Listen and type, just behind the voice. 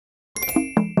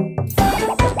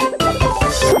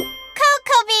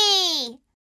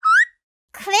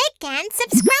like and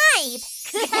subscribe!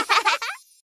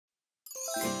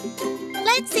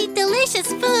 Let's eat delicious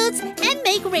foods and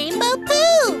make rainbow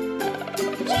poo!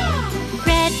 Yeah!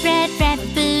 Red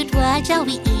food, what shall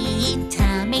we eat?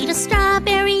 Tomato,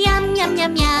 strawberry, yum, yum,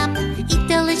 yum, yum. Eat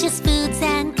delicious foods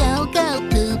and go, go,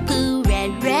 poo, poo.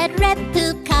 Red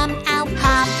poop, come out,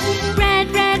 pop. Red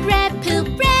poop, red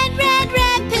poop, red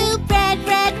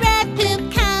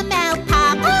poop, come out,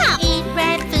 pop. Pop! Eat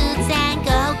red foods and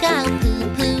go, go, poo,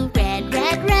 poo.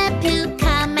 Red poop,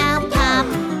 come out, pop.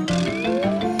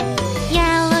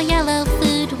 Yellow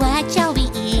food, what shall we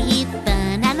eat?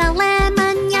 Banana,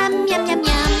 lemon, yum, yum, yum,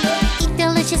 yum. Eat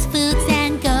delicious foods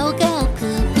and go, go,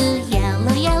 poo, poo.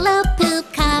 Yellow poop,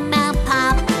 come out,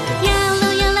 pop.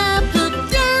 Yellow poop,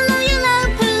 yellow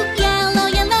poop,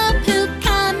 yellow poop,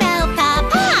 come out, pop.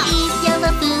 Pop! Eat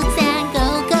yellow foods and go,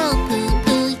 go, poo,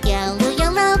 poo.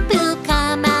 Yellow poop,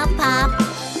 come out, pop.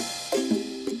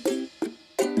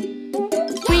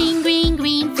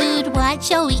 Green food, what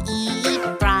shall we eat?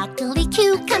 Broccoli,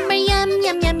 cucumber, yum,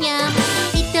 yum, yum, yum.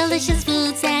 Eat delicious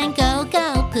foods and go,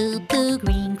 go, poo, poo.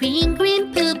 Green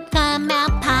poop, come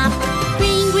out, pop.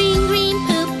 Green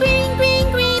poop,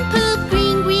 green poop,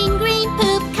 green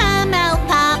poop, come out,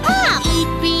 pop. Pop! Eat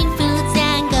green foods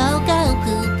and go, go,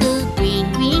 poo, poo.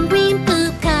 Green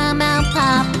poop, come out,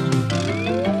 pop.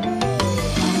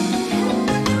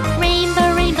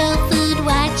 Rainbow food,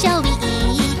 what shall we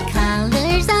eat?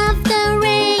 Colors of the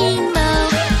rainbow.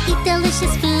 Eat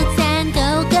delicious foods and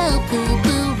go, go, poo,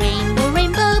 poo.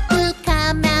 Rainbow poop,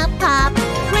 come out, pop.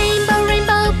 Rainbow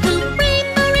poop,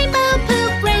 rainbow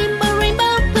poop,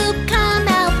 rainbow poop, come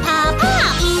out, pop.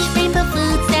 Pop! Eat rainbow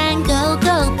foods and go,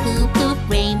 go, poo, poop.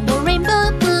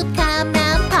 Rainbow poop, come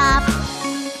out, pop.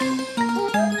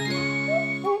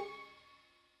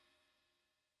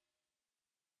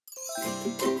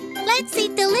 Let's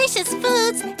eat delicious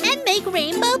foods and make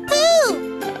rainbow poo!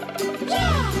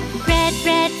 Yeah! Red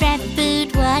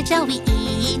food, what shall we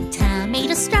eat?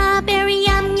 Tomato, strawberry,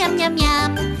 yum, yum, yum,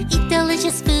 yum. Eat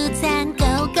delicious foods and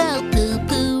go, go, poo,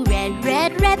 poo. Red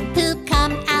poop,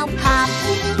 come out, pop.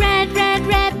 Red poop,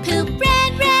 red poop,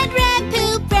 red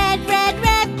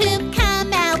poop,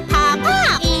 come out, pop.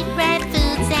 Pop! Eat red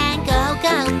foods and go,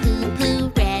 go, poo,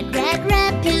 poo. Red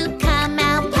poop, come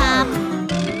out, pop.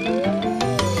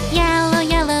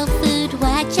 Yellow food,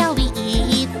 what shall we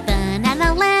eat?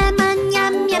 Banana, lemon,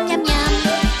 yum, yum, yum, yum.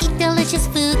 Eat delicious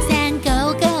foods and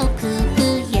go, go, poo,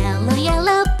 poo.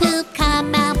 Yellow poop,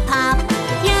 come out, pop.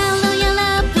 Yellow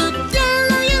poop,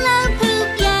 yellow poop,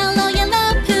 yellow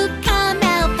poop, come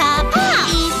out, pop. Pop!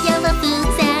 Eat yellow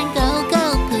foods and go, go,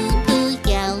 poo, poo.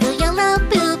 Yellow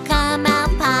poop, come out,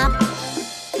 pop.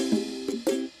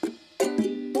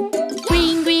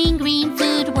 Green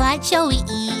food, what shall we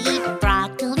eat?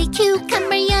 Broccoli,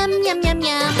 cucumber, yum, yum, yum,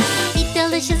 yum. Eat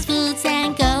delicious foods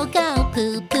and go, go,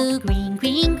 poo, poo. Green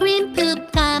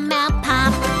poop, come out,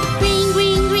 pop. Green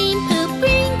poop,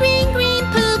 green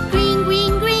poop,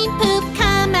 green poop,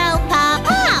 come out, pop.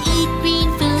 Pop! Eat green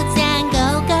foods and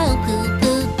go, go, poo,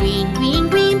 poo.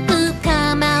 Green poop,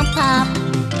 come out, pop.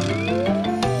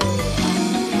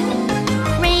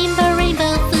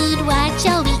 Rainbow food, what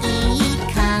shall we eat?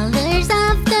 Colors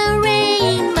of the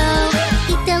rainbow.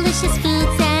 Eat delicious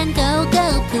foods and go,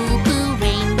 go, poo, poo.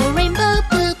 Rainbow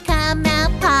poop, come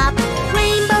out, pop.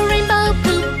 Rainbow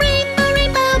poop,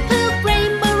 rainbow poop,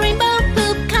 rainbow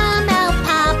poop, come out,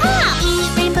 pop. Pop! Eat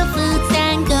rainbow foods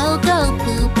and go, go,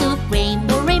 poo, poop.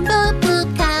 Rainbow poop,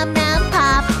 come out,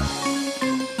 pop.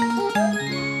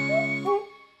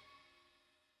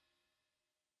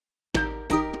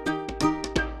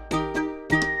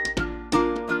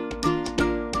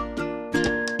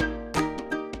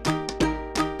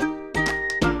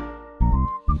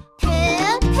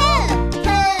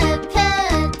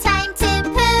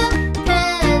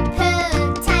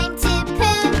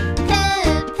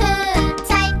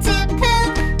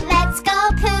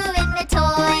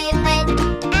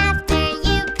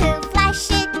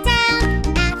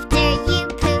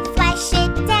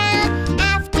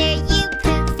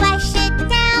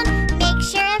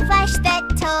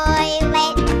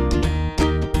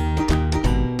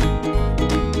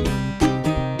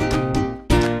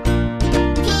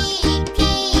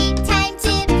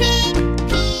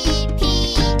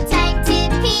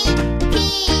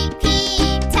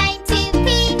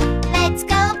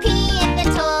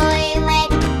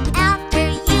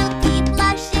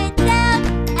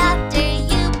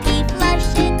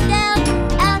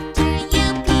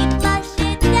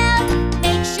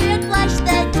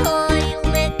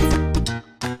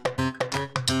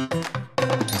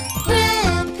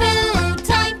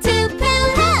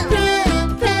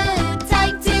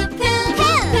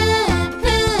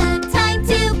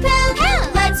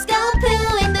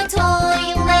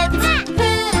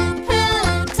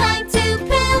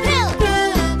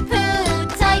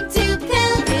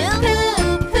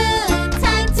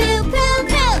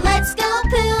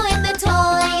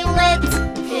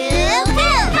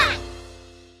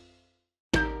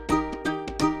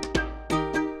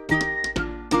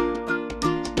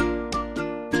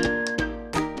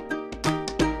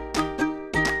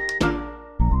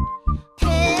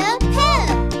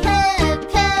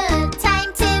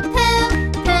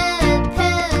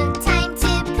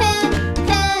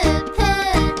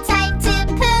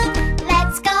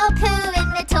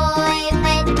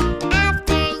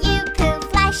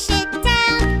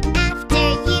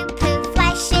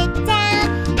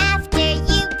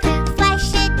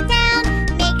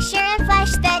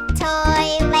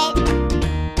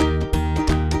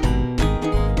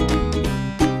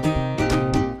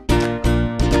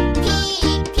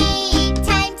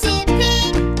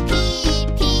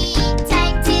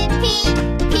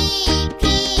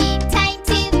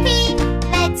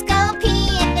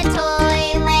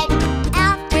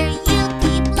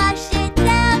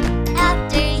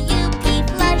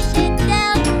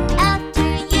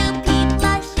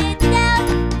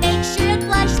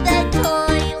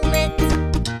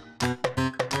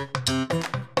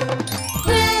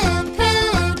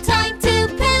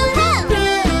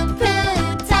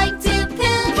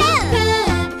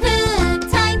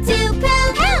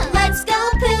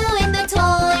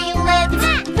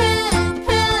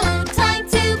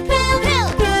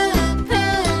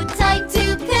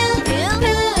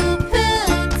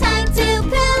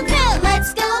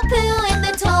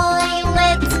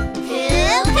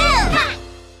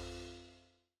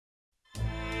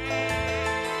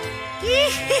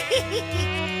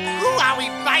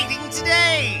 fighting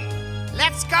today?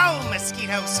 Let's go,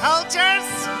 mosquito soldiers!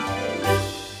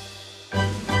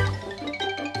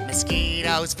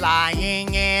 Mosquitoes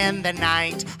flying in the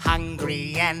night,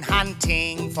 hungry and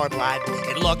hunting for blood.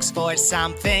 It looks for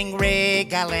something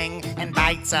wriggling and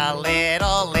bites a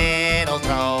little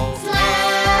toe. So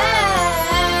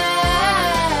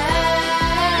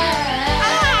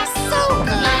good!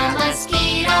 The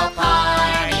mosquito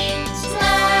party.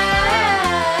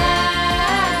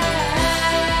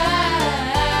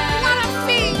 What a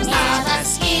feast! The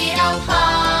mosquito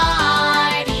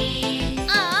party.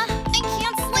 I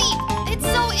can't sleep. It's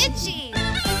so itchy.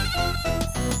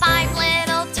 5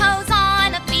 little toes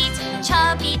on a beat,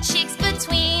 chubby cheeks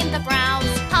between the brows.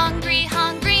 Hungry,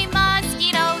 hungry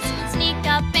mosquitoes sneak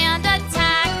up and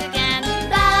attack again.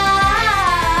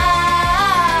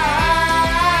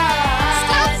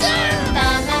 Stop there! The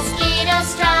mosquito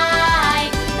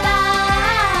strike. I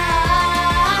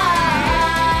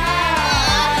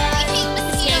hate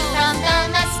mosquitoes. From the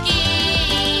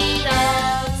mosquitoes.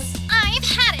 I've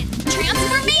had it.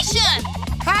 Transformation.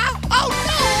 Huh? Oh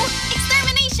no!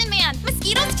 Extermination man.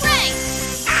 Mosquito spray.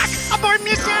 Abort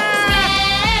mission! Gotcha.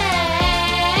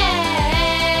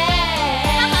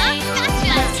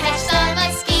 Let's catch the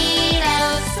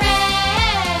mosquitoes.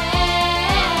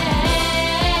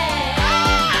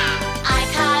 I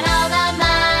caught all the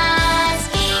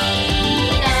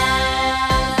mosquitoes.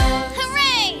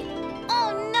 Hooray!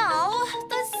 Oh no,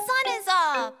 the sun is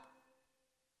up.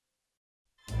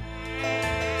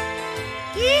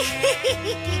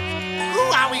 Who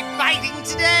are we fighting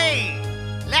today?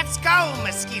 Let's go,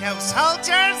 mosquito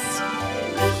soldiers!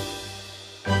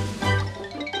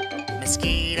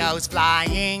 Mosquitoes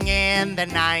flying in the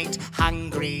night,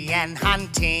 hungry and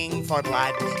hunting for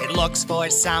blood. It looks for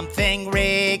something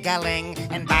wriggling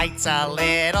and bites a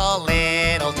little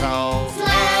toe.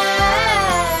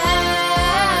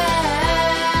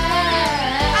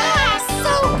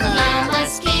 So good! The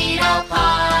mosquito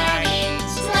party.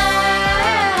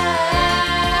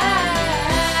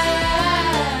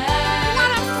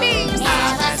 What a feast! The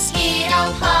mosquito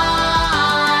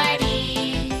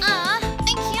party. I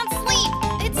can't sleep.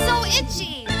 It's so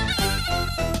itchy.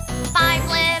 5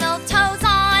 little toes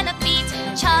on a beat,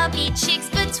 chubby cheeks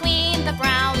between the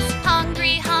brows.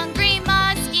 Hungry, hungry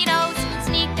mosquitoes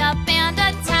sneak up and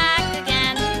attack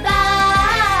again.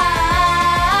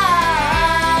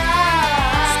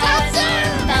 Stop there!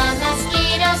 The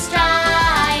mosquito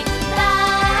strike.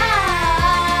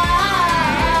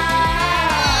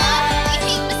 I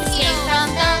hate mosquitoes. From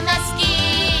the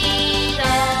mosquitoes.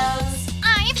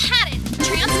 I've had it.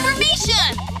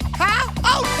 Transformation. Huh?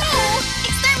 Oh no!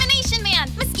 Extermination man.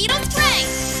 Mosquito spray.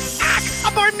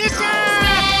 Abort mission!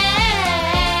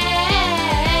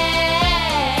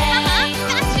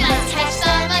 Gotcha. Let's catch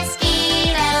the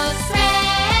mosquitoes.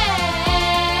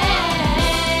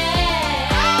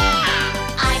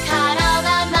 I caught all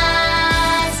the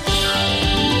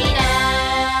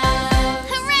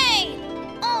mosquitoes. Hooray!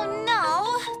 Oh no,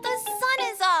 the sun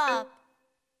is up.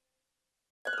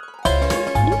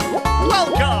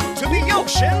 Welcome to the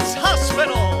Ocean's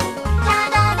Hospital!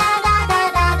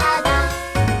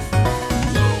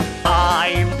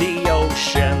 I'm the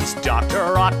ocean's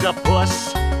Dr.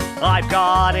 Octopus. I've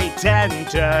got 8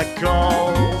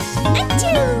 tentacles. And 2,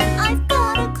 I've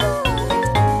got a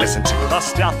cold. Listen to the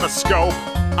stethoscope.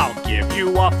 I'll give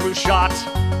you a flu shot.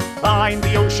 I'm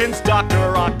the ocean's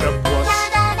Dr. Octopus.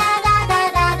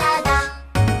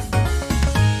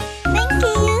 Thank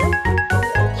you.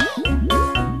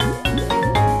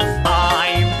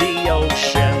 I'm the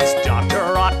ocean's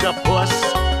Dr. Octopus.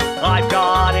 I've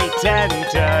got 8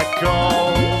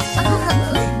 tentacles.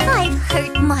 I've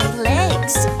hurt my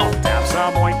legs. I'll dab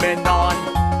some ointment on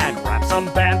and wrap some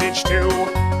bandage too.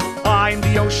 I'm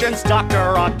the ocean's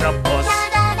Dr. Octopus.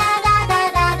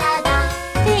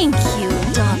 Thank you,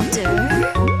 doctor.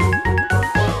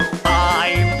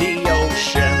 I'm the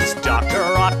ocean's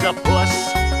Dr. Octopus.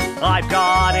 I've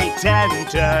got 8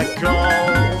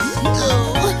 tentacles.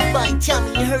 Oh, my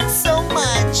tummy hurts so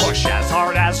much. Push as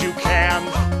hard as you can.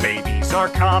 Babies are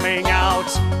coming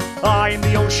out. I'm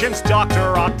the ocean's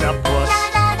Dr. Octopus.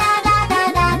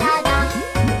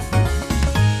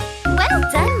 Well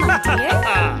done, my dear.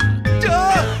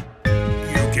 Duh!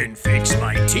 You can fix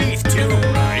my teeth too,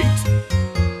 right?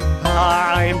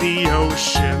 I'm the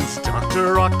ocean's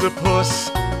Dr. Octopus.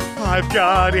 I've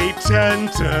got 8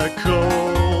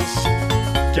 tentacles.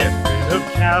 Get rid of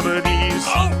cavities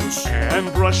Ouch!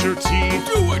 and brush your teeth.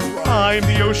 Do it right! I'm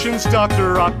the ocean's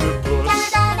Dr. Octopus.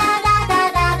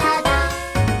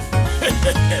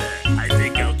 I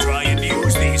think I'll try and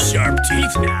use these sharp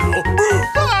teeth now.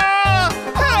 Ah!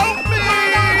 Help me!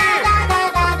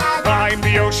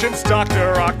 the ocean's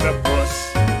Dr.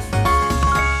 Octopus.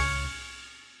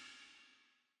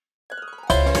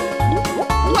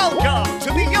 Welcome to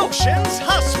the ocean's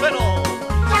hospital.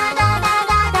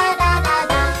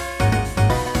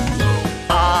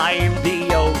 I'm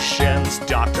the ocean's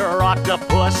Dr.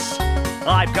 Octopus.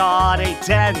 I've got 8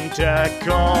 tentacles.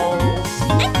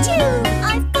 Achoo!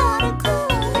 I've got a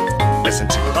cold. Listen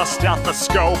to the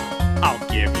stethoscope. I'll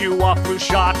give you a flu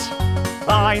shot.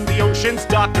 I'm the ocean's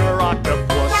Dr.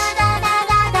 Octopus.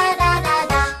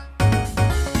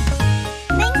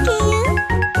 Thank you.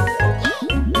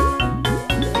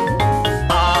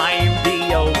 I'm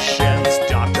the ocean's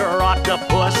Dr.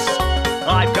 Octopus.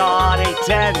 I've got 8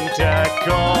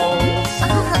 tentacles.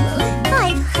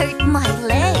 I've hurt my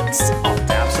legs. I'll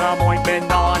dab some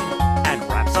ointment on and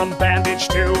wrap some bandage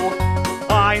too.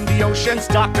 I'm the ocean's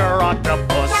Dr.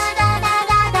 Octopus.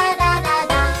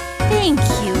 Thank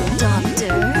you,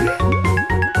 Doctor.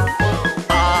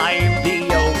 I'm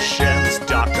the ocean's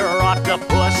Dr.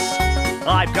 Octopus.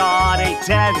 I've got 8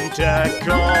 tentacles.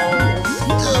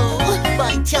 Oh,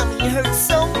 my tummy hurts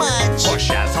so much. Push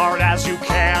as hard as you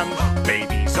can.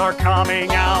 Babies are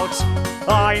coming out.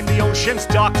 I'm the ocean's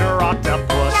Dr.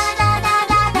 Octopus.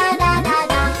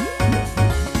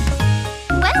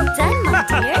 Well done, my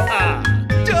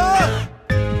dear. Duh!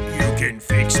 You can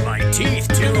fix my teeth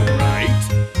too, right?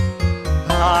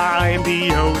 I'm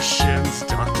the ocean's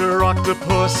Dr.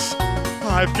 Octopus.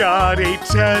 I've got 8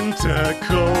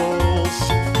 tentacles.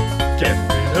 Get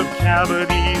rid of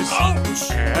cavities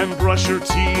Ouch! and brush your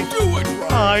teeth. Do it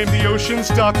right. I'm the ocean's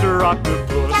Dr.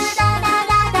 Octopus.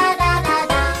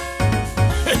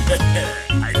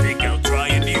 I think I'll try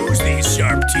and use these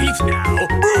sharp teeth now.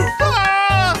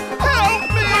 Ah! Help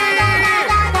me!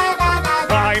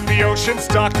 I'm the ocean's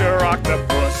Dr.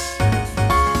 Octopus.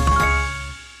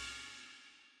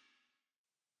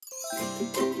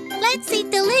 Let's eat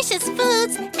delicious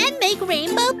foods and make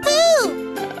rainbow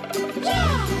poo.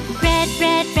 Red,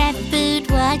 red, red food,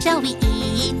 what shall we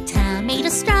eat? Tomato,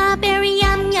 strawberry,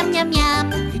 yum, yum, yum,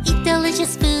 yum. Eat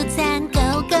delicious foods and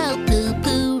go, go, poo,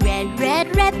 poo. Red,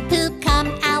 red, red poop, come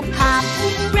out, pop.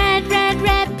 Red, red,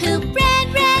 red poop,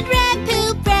 red, red, red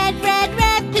poop. Red, red,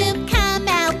 red poop, come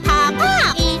out, pop.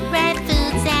 Eat red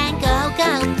foods and go,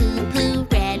 go, poo, poo.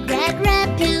 Red, red,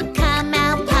 red poop, come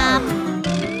out, pop.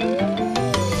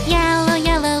 Yellow,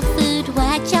 yellow food,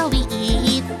 what shall we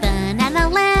eat? Banana,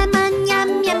 lemon,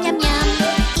 yum, yum, yum, yum.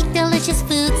 Eat delicious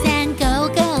foods and go,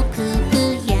 go, poo,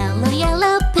 poo. Yellow,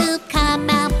 yellow poop, come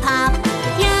out, pop.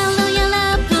 Yellow,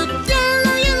 yellow poop,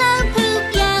 yellow, yellow poop.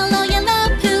 Yellow, yellow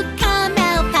poop, come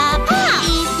out, pop.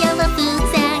 Eat yellow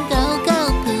foods and go, go,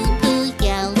 poo, poo.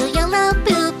 Yellow, yellow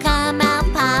poop, come out,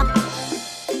 pop.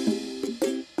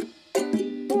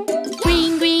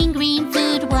 Green, green, green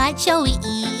food, what shall we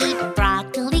eat?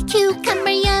 Broccoli, cucumber,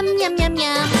 yum, yum, yum,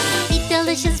 yum. Eat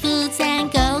delicious foods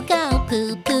and go, go,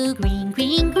 poo, poo. Green,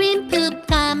 green, green poop,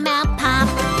 come out, pop.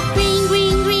 Green,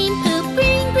 green, green poop,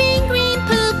 green, green, green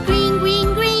poop. Green,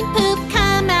 green, green poop,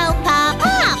 come out, pop.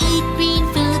 Eat green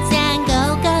foods and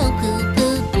go, go, poo,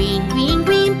 poo. Green, green,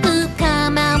 green poop,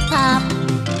 come out, pop.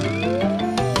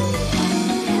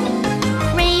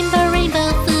 Rainbow,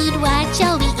 rainbow food, what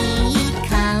shall we eat?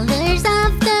 Colors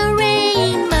of the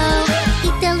rainbow.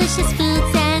 Eat delicious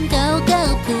foods and go, go,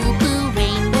 poo, poo.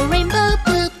 Rainbow, rainbow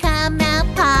poop, come out,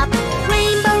 pop.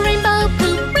 Rainbow, rainbow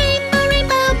poop, rainbow,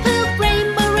 rainbow poop.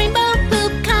 Rainbow, rainbow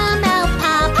poop, come out,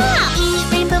 pop. Eat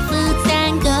rainbow foods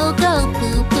and go, go,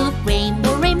 poo, poop.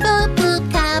 Rainbow, rainbow poop,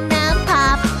 come out,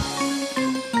 pop.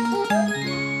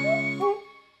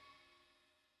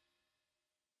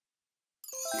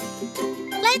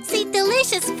 Let's eat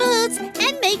delicious foods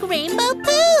and make rainbow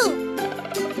poo.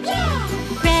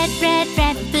 Red, red,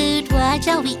 red food, what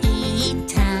shall we eat?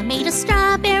 Tomato,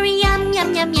 strawberry, yum,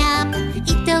 yum, yum, yum.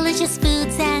 Eat delicious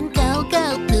foods and go,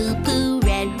 go, poo, poo.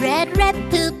 Red, red, red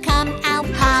poop, come out,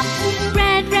 pop.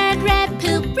 Red, red, red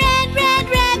poop, red, red,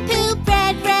 red poop.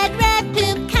 Red, red, red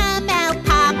poop, come out,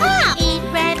 pop. Eat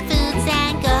red foods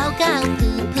and go, go,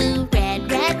 poo, poo. Red,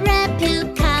 red, red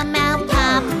poop, come out,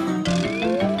 pop.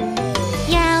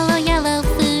 Yellow, yellow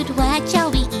food, what shall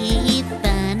we eat?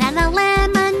 Banana,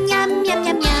 lemon, yum, yum,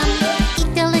 yum, yum.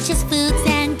 Eat delicious foods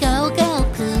and go, go,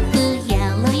 poo, poo.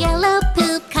 Yellow, yellow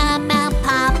poop, come out,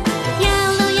 pop.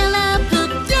 Yellow, yellow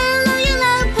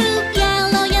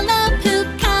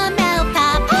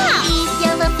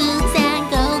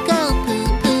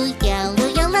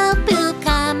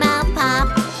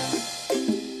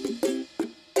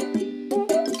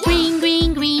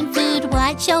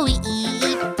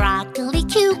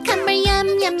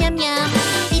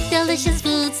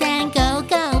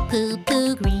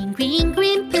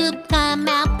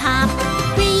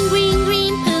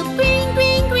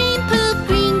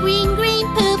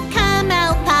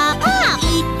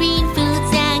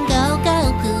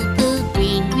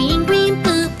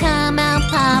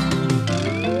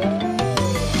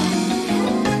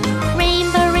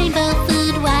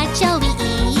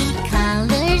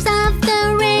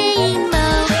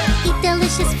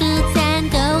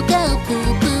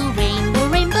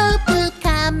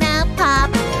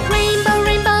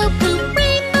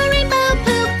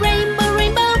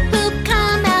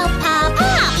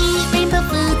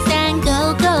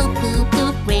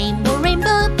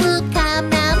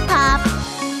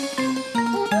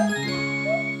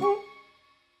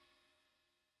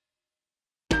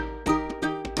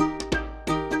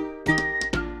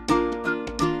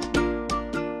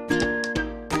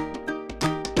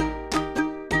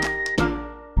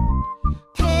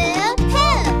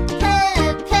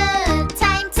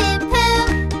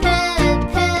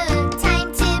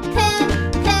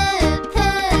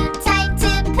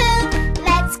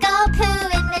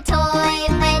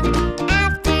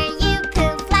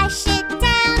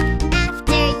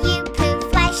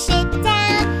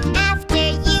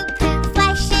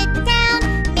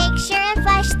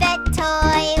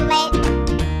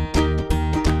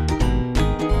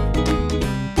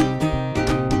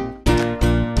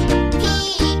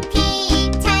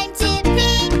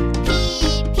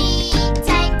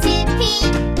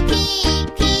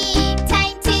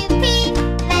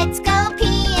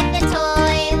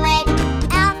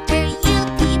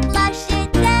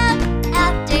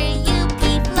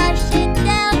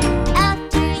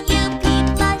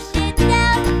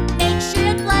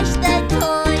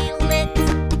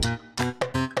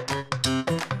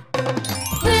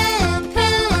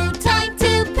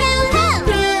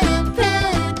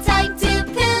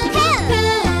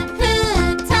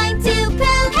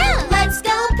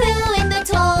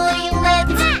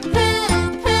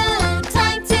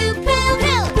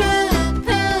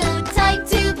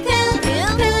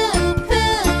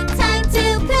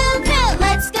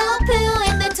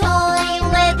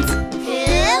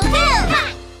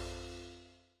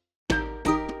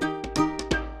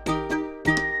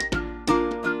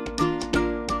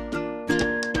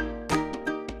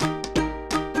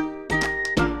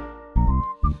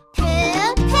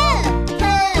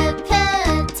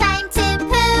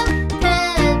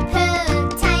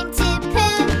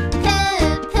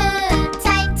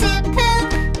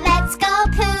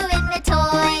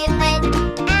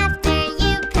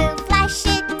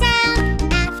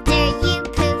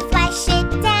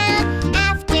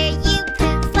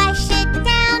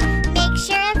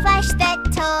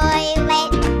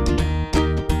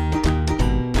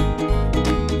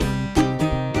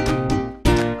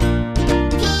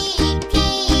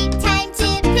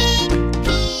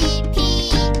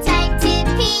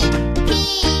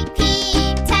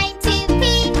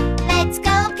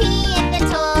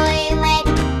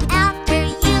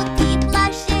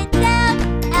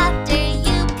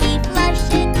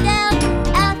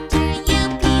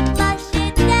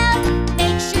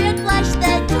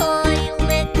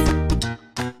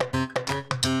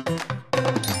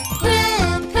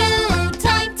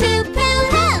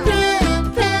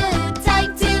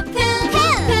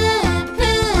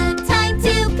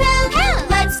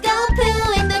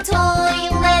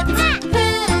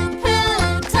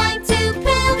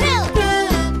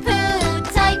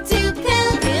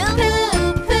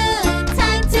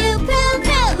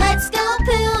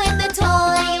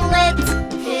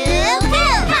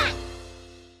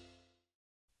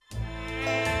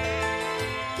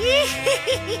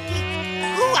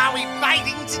Who are we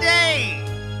fighting today?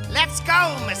 Let's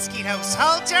go, mosquito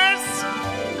soldiers!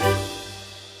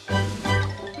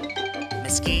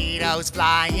 Mosquitoes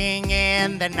flying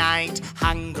in the night,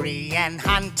 hungry and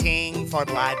hunting for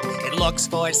blood. It looks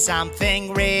for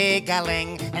something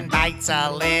wriggling and bites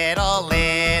a little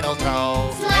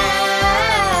toe.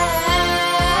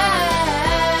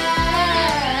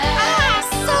 Ah,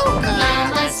 so good!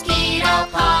 The mosquito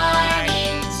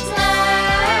party.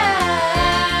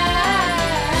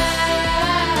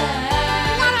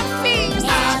 What a feast!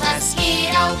 The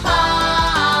mosquito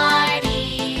party.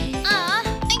 I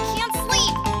can't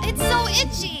sleep. It's so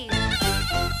itchy.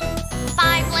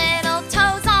 5 little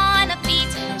toes on a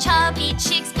beat, chubby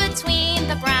cheeks between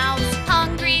the brows.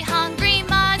 Hungry, hungry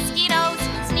mosquitoes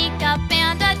sneak up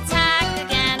and attack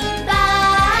again.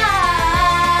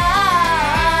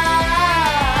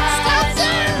 Stop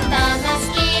them! The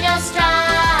mosquito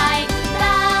strike.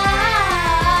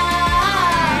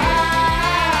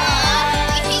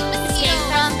 Escape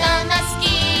from the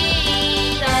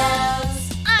mosquitoes.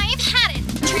 I've had it.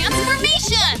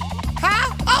 Transformation. Huh?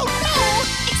 Oh no!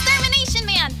 Extermination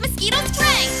man. Mosquito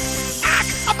spray.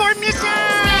 Abort mission!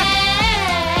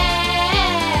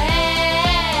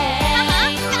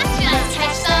 Gotcha. Let's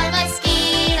catch the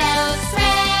mosquito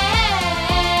spray.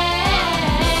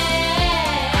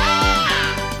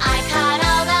 I caught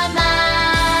all the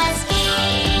mosquitoes.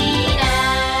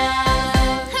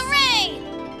 Hooray!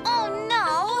 Oh no,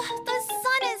 the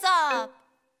sun is up.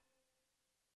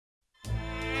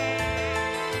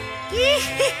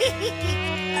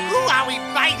 Who are we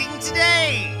fighting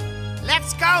today?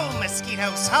 Let's go,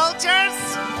 mosquito soldiers!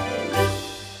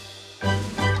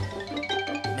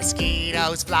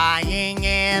 Mosquitoes flying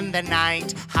in the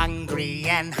night, hungry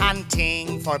and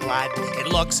hunting for blood. It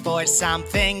looks for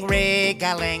something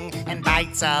wriggling and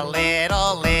bites a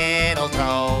little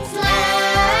toe.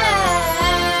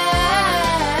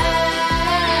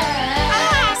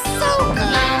 Ah, so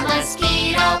good! The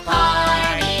mosquito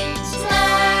party.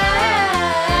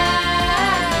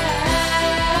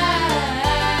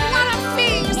 What a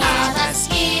feast! The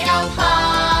mosquito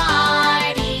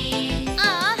party. I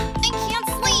can't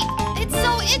sleep. It's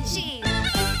so itchy.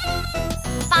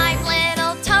 5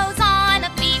 little toes on a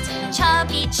beat,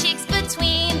 chubby cheeks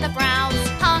between the brows.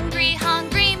 Hungry,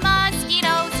 hungry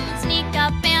mosquitoes sneak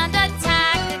up and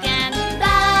attack again.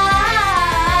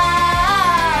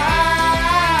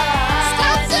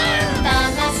 Stop them! The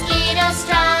mosquito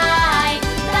strike.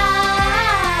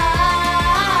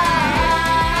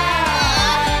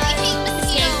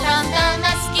 Escape from the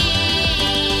mosquitoes.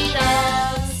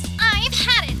 I've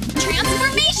had it.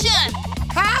 Transformation.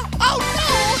 Huh? Oh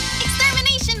no!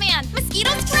 Extermination man.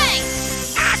 Mosquito spray.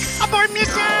 Abort mission!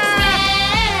 Gotcha.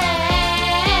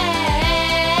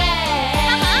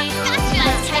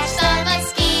 Let's catch the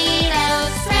mosquito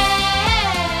spray.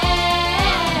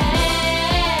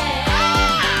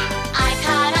 I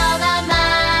caught all the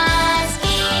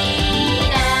mosquitoes.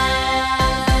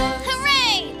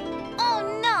 Hooray! Oh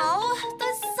no,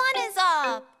 the sun is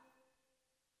up.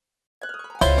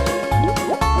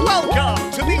 Welcome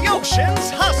to the Ocean's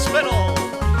Hospital.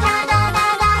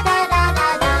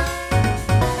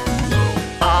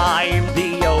 I'm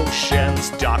the ocean's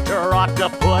Dr.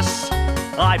 Octopus.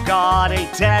 I've got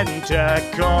 8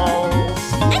 tentacles.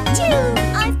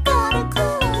 I've got a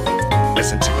cold.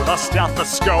 Listen to the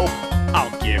stethoscope.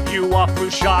 I'll give you a flu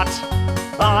shot.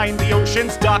 I'm the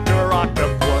ocean's Dr.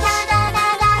 Octopus.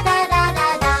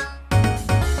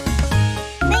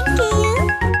 Thank you.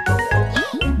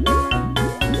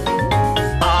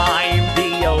 I'm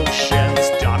the ocean's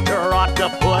Dr.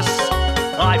 Octopus.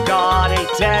 I've got 8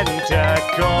 tentacles.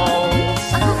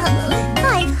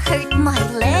 I've hurt my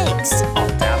legs. I'll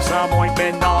dab some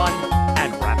ointment on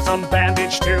and wrap some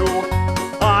bandage too.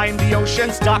 I'm the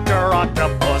ocean's Dr.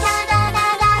 Octopus.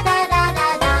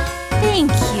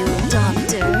 Thank you,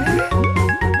 doctor.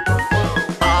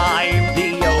 I'm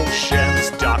the ocean's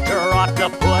Dr.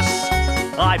 Octopus.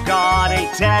 I've got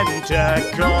 8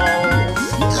 tentacles.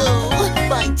 Oh,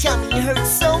 my tummy hurts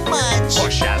so much.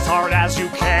 Push as hard as you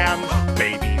can.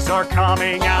 Babies are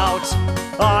coming out.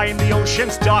 I'm the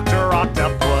ocean's Dr.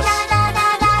 Octopus.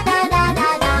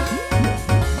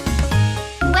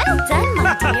 Well done,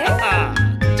 my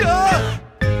dear. Duh!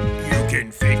 You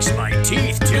can fix my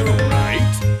teeth too,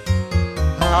 right?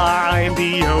 I'm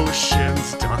the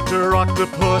ocean's Dr.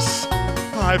 Octopus.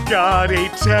 I've got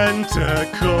 8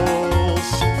 tentacles.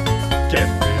 Get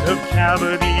rid of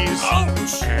cavities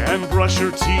Ouch! and brush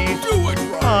your teeth. Do it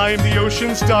right! I'm the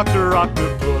ocean's Dr.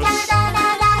 Octopus.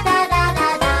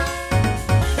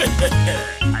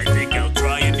 I think I'll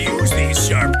try and use these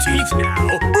sharp teeth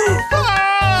now.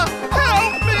 Ah!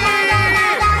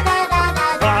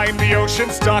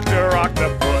 Dr.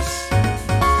 Octopus.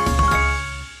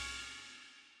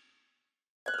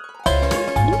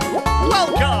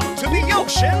 Welcome to the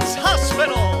Ocean's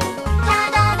Hospital.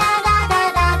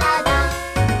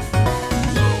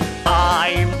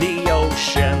 I'm the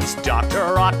ocean's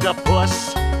Dr.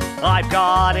 Octopus. I've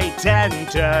got 8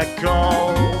 tentacles.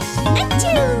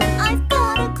 Achoo! I've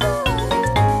got a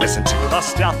cold. Listen to the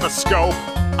stethoscope.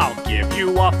 I'll give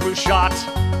you a flu shot.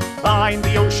 I'm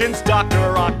the ocean's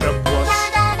Dr. Octopus.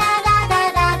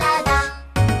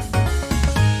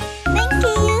 Thank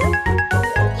you.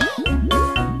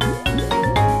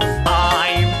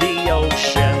 I'm the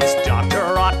ocean's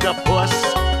Dr. Octopus.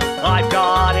 I've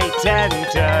got 8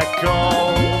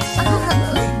 tentacles.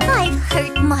 I've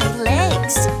hurt my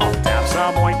legs. I'll dab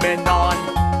some ointment on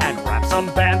and wrap some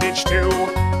bandage too.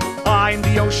 I'm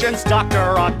the ocean's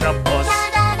Dr. Octopus.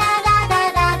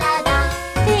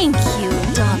 Thank you,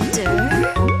 Doctor.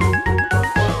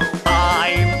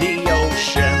 I'm the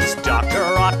ocean's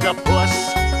Dr.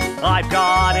 Octopus. I've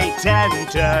got 8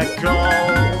 tentacles.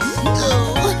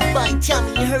 Oh, my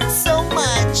tummy hurts so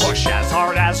much. Push as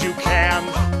hard as you can.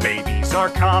 Babies are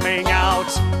coming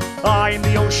out. I'm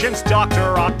the ocean's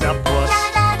Dr. Octopus.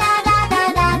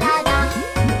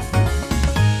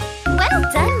 Well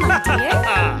done, my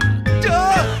dear.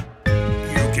 Duh!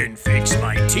 You can fix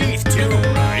my teeth too,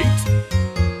 right?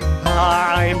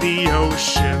 I'm the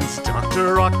ocean's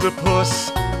Dr.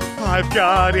 Octopus. I've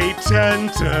got 8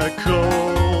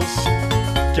 tentacles.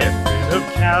 Get rid of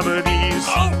cavities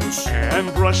Ouch!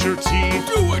 and brush your teeth.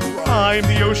 Do it right. I'm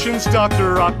the ocean's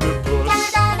Dr.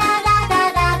 Octopus.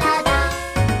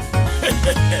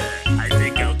 I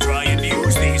think I'll try and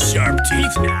use these sharp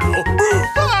teeth now.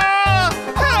 Ah!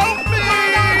 Help me!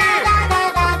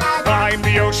 I'm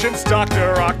the ocean's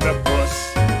Dr. Octopus.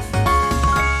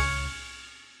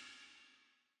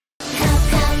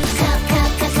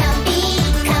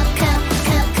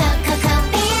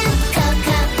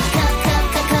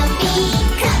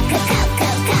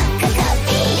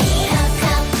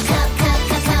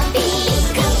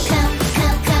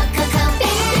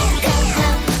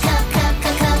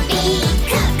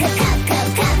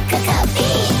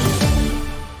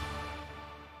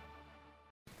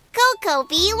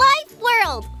 Cocobi Life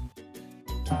World.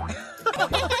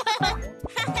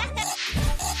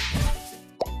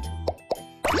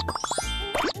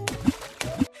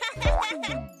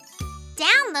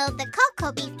 Download the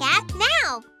Cocobi app